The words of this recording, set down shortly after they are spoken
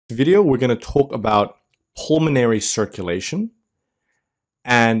video, we're going to talk about pulmonary circulation,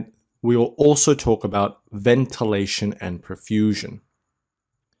 and we will also talk about ventilation and perfusion.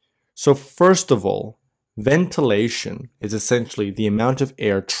 So first of all, ventilation is essentially the amount of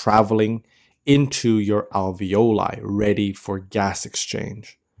air traveling into your alveoli ready for gas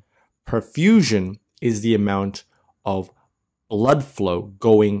exchange. Perfusion is the amount of blood flow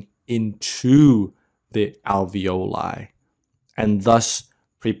going into the alveoli and thus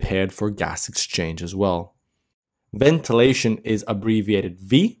prepared for gas exchange as well. Ventilation is abbreviated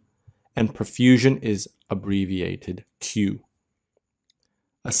V and perfusion is abbreviated Q.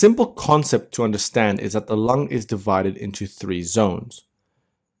 A simple concept to understand is that the lung is divided into three zones.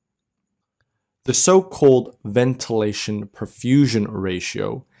 The so-called ventilation-perfusion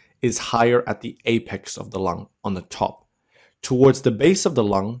ratio is higher at the apex of the lung on the top. Towards the base of the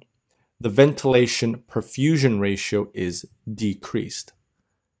lung, the ventilation-perfusion ratio is decreased.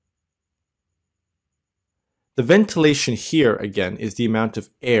 The ventilation here, again, is the amount of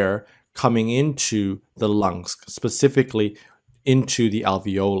air coming into the lungs, specifically into the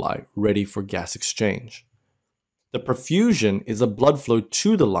alveoli, ready for gas exchange. The perfusion is the blood flow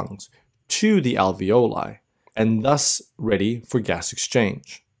to the lungs, to the alveoli, and thus ready for gas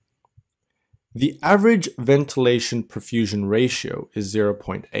exchange. The average ventilation-perfusion ratio is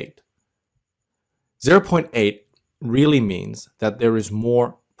 0.8. 0.8 really means that there is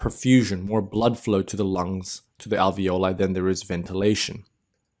more perfusion, more blood flow to the lungs, to the alveoli, than there is ventilation.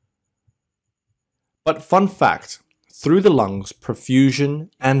 But fun fact, through the lungs, perfusion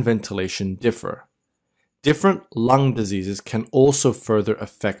and ventilation differ. Different lung diseases can also further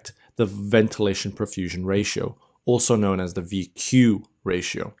affect the ventilation-perfusion ratio, also known as the VQ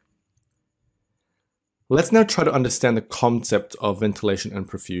ratio. Let's now try to understand the concept of ventilation and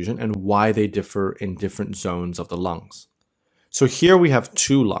perfusion and why they differ in different zones of the lungs. So here we have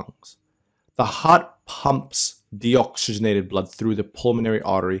two lungs. The heart pumps deoxygenated blood through the pulmonary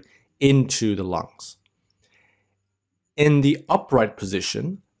artery into the lungs. In the upright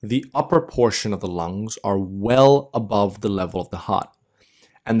position, the upper portion of the lungs are well above the level of the heart,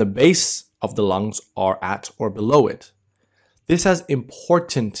 and the base of the lungs are at or below it. This has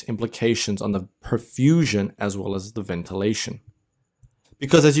important implications on the perfusion as well as the ventilation.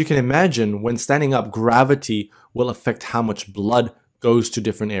 Because as you can imagine, when standing up, gravity will affect how much blood goes to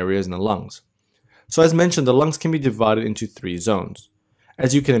different areas in the lungs. So as mentioned, the lungs can be divided into three zones.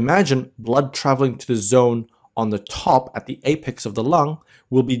 As you can imagine, blood traveling to the zone on the top at the apex of the lung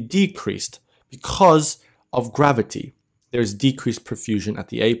will be decreased because of gravity. There's decreased perfusion at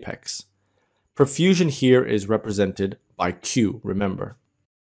the apex. Perfusion here is represented by Q, remember.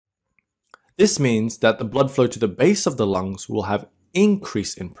 This means that the blood flow to the base of the lungs will have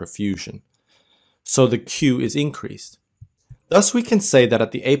increase in perfusion. So the Q is increased. Thus we can say that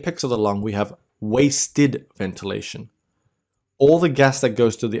at the apex of the lung we have wasted ventilation. All the gas that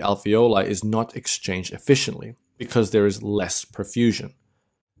goes to the alveoli is not exchanged efficiently because there is less perfusion.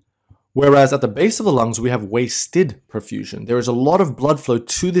 Whereas at the base of the lungs, we have wasted perfusion. There is a lot of blood flow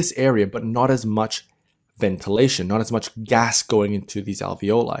to this area, but not as much ventilation, not as much gas going into these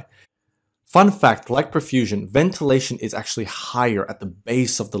alveoli. Fun fact, like perfusion, ventilation is actually higher at the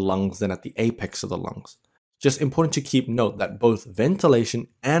base of the lungs than at the apex of the lungs. Just important to keep note that both ventilation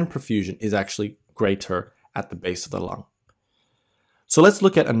and perfusion is actually greater at the base of the lung. So let's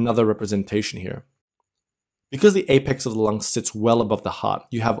look at another representation here. Because the apex of the lung sits well above the heart,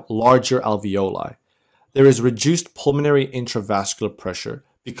 you have larger alveoli. There is reduced pulmonary intravascular pressure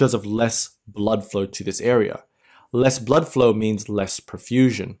because of less blood flow to this area. Less blood flow means less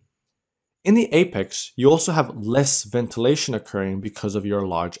perfusion. In the apex, you also have less ventilation occurring because of your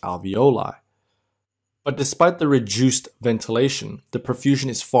large alveoli. But despite the reduced ventilation, the perfusion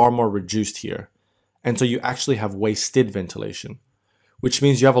is far more reduced here, and so you actually have wasted ventilation, which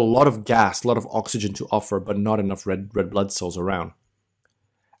means you have a lot of gas, a lot of oxygen to offer, but not enough red blood cells around.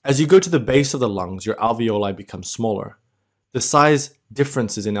 As you go to the base of the lungs, your alveoli become smaller. The size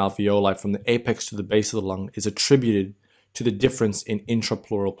differences in alveoli from the apex to the base of the lung is attributed to the difference in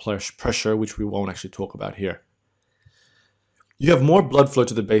intrapleural pressure, which we won't actually talk about here. You have more blood flow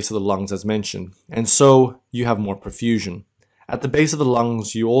to the base of the lungs as mentioned, and so you have more perfusion. At the base of the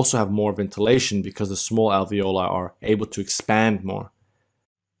lungs, you also have more ventilation because the small alveoli are able to expand more.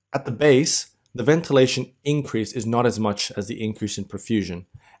 At the base, the ventilation increase is not as much as the increase in perfusion,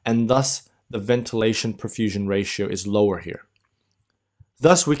 and thus the ventilation-perfusion ratio is lower here.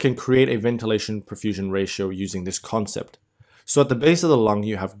 Thus, we can create a ventilation-perfusion ratio using this concept. So at the base of the lung,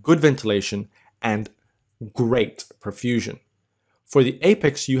 you have good ventilation and great perfusion. For the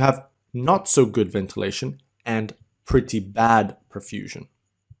apex, you have not so good ventilation and pretty bad perfusion.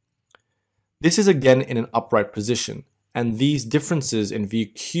 This is again in an upright position, and these differences in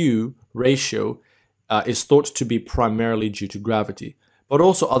VQ ratio is thought to be primarily due to gravity, but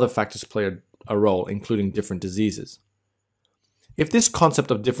also other factors play a role, including different diseases. If this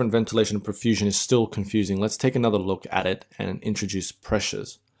concept of different ventilation and perfusion is still confusing, let's take another look at it and introduce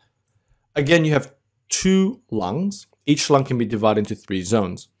pressures. Again, you have two lungs. Each lung can be divided into three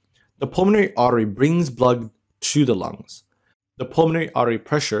zones. The pulmonary artery brings blood to the lungs. The pulmonary artery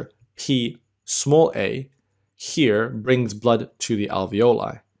pressure, P small a, here brings blood to the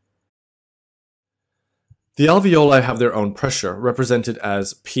alveoli. The alveoli have their own pressure, represented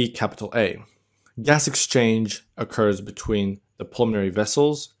as P capital A. Gas exchange occurs between the pulmonary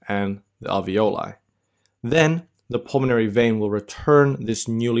vessels and the alveoli. Then, the pulmonary vein will return this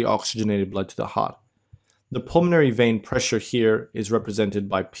newly oxygenated blood to the heart. The pulmonary vein pressure here is represented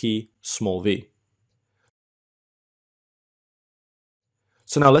by P small v.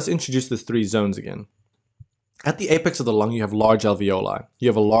 So now let's introduce the three zones again. At the apex of the lung, you have large alveoli. You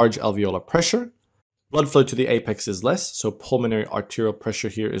have a large alveolar pressure. Blood flow to the apex is less, so pulmonary arterial pressure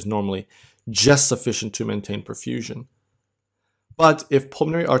here is normally just sufficient to maintain perfusion. But if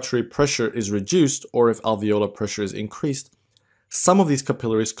pulmonary artery pressure is reduced, or if alveolar pressure is increased, some of these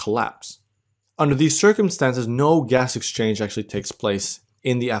capillaries collapse. Under these circumstances, no gas exchange actually takes place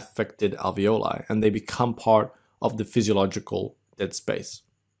in the affected alveoli, and they become part of the physiological dead space.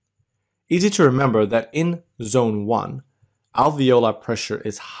 Easy to remember that in zone 1, alveolar pressure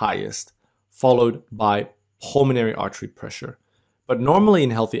is highest, followed by pulmonary artery pressure. But normally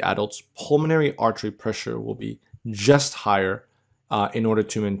in healthy adults, pulmonary artery pressure will be just higher in order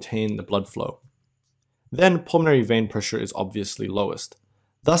to maintain the blood flow. Then pulmonary vein pressure is obviously lowest.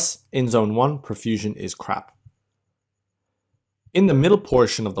 Thus, in zone 1, perfusion is crap. In the middle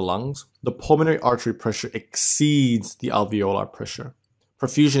portion of the lungs, the pulmonary artery pressure exceeds the alveolar pressure.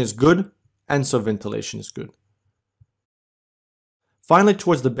 Perfusion is good, and so ventilation is good. Finally,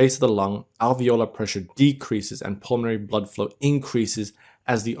 towards the base of the lung, alveolar pressure decreases and pulmonary blood flow increases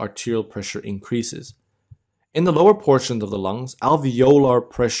as the arterial pressure increases. In the lower portions of the lungs, alveolar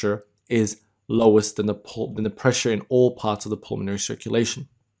pressure is lowest than the pressure in all parts of the pulmonary circulation.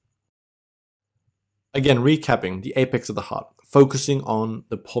 Again, recapping the apex of the heart, focusing on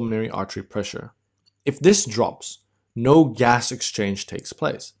the pulmonary artery pressure. If this drops, no gas exchange takes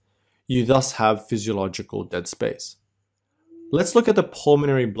place. You thus have physiological dead space. Let's look at the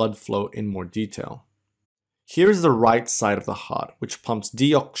pulmonary blood flow in more detail. Here is the right side of the heart, which pumps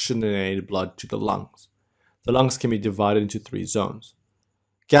deoxygenated blood to the lungs. The lungs can be divided into three zones.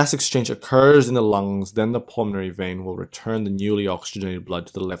 Gas exchange occurs in the lungs, then the pulmonary vein will return the newly oxygenated blood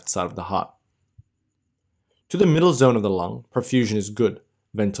to the left side of the heart. To the middle zone of the lung, perfusion is good,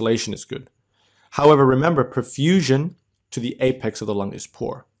 ventilation is good. However, remember, perfusion to the apex of the lung is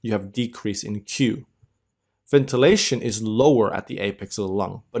poor. You have decrease in Q. Ventilation is lower at the apex of the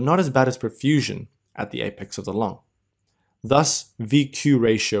lung, but not as bad as perfusion at the apex of the lung. Thus, VQ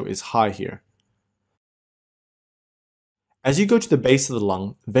ratio is high here. As you go to the base of the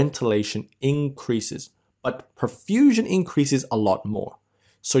lung, ventilation increases, but perfusion increases a lot more.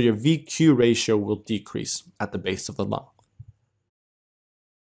 So your VQ ratio will decrease at the base of the lung.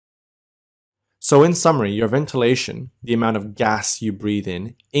 So in summary, your ventilation, the amount of gas you breathe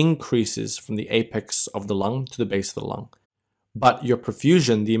in, increases from the apex of the lung to the base of the lung. But your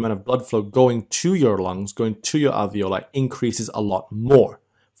perfusion, the amount of blood flow going to your lungs, going to your alveoli, increases a lot more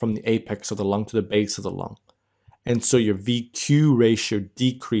from the apex of the lung to the base of the lung. And so your VQ ratio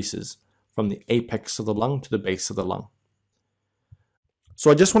decreases from the apex of the lung to the base of the lung.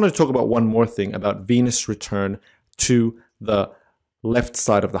 So I just want to talk about one more thing about venous return to the left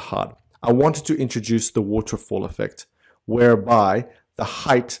side of the heart. I wanted to introduce the waterfall effect, whereby the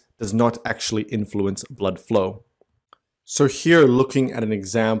height does not actually influence blood flow. So here, looking at an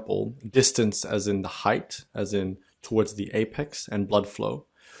example, distance as in the height, as in towards the apex, and blood flow,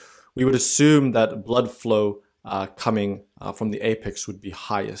 we would assume that blood flow coming from the apex would be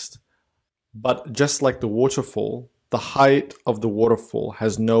highest. But just like the waterfall, the height of the waterfall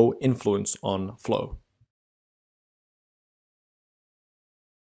has no influence on flow.